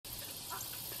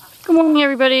Good morning,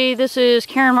 everybody. This is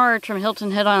Karen March from Hilton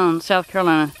Head Island, South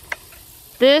Carolina.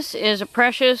 This is a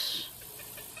precious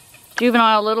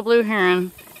juvenile little blue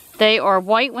heron. They are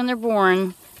white when they're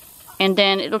born, and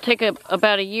then it'll take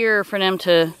about a year for them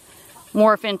to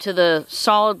morph into the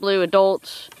solid blue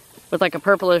adults with like a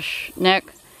purplish neck.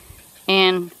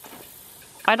 And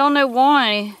I don't know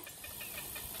why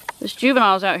this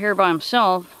juvenile's out here by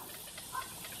himself.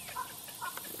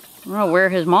 I don't know where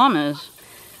his mom is.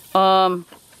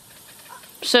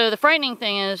 So the frightening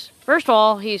thing is, first of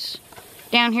all, he's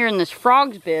down here in this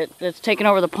frog's bit that's taken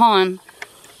over the pond,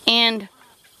 and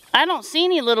I don't see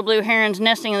any little blue herons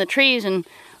nesting in the trees. And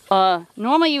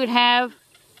normally you would have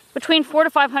between 400 to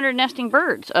 500 nesting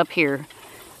birds up here,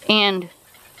 and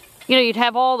you know, you'd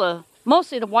have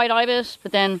mostly the white ibis,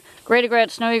 but then great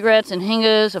egrets, snowy egrets, and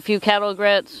hingas, a few cattle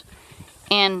egrets,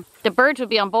 and the birds would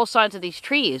be on both sides of these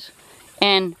trees.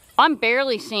 And I'm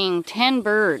barely seeing 10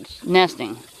 birds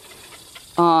nesting.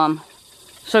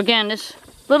 So again, this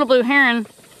little blue heron,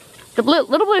 little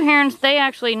blue herons, they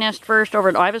actually nest first over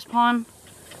at Ibis Pond,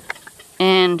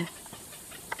 and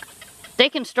they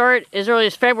can start as early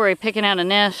as February picking out a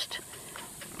nest,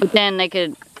 but then they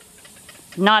could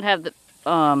not have the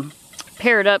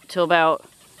paired up till about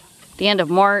the end of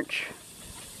March.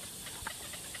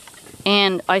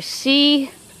 And I see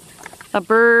a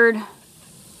bird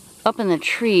up in the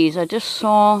trees. I just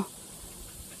saw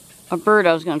a bird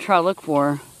I was going to try to look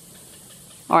for.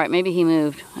 Alright, maybe he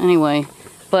moved. Anyway,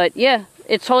 but yeah,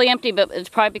 it's totally empty, but it's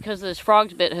probably because this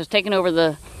frog's bit has taken over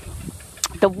the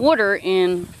water,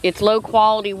 and it's low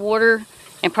quality water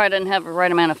and probably doesn't have the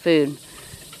right amount of food.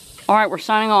 Alright, we're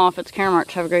signing off. It's Karen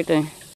March. Have a great day.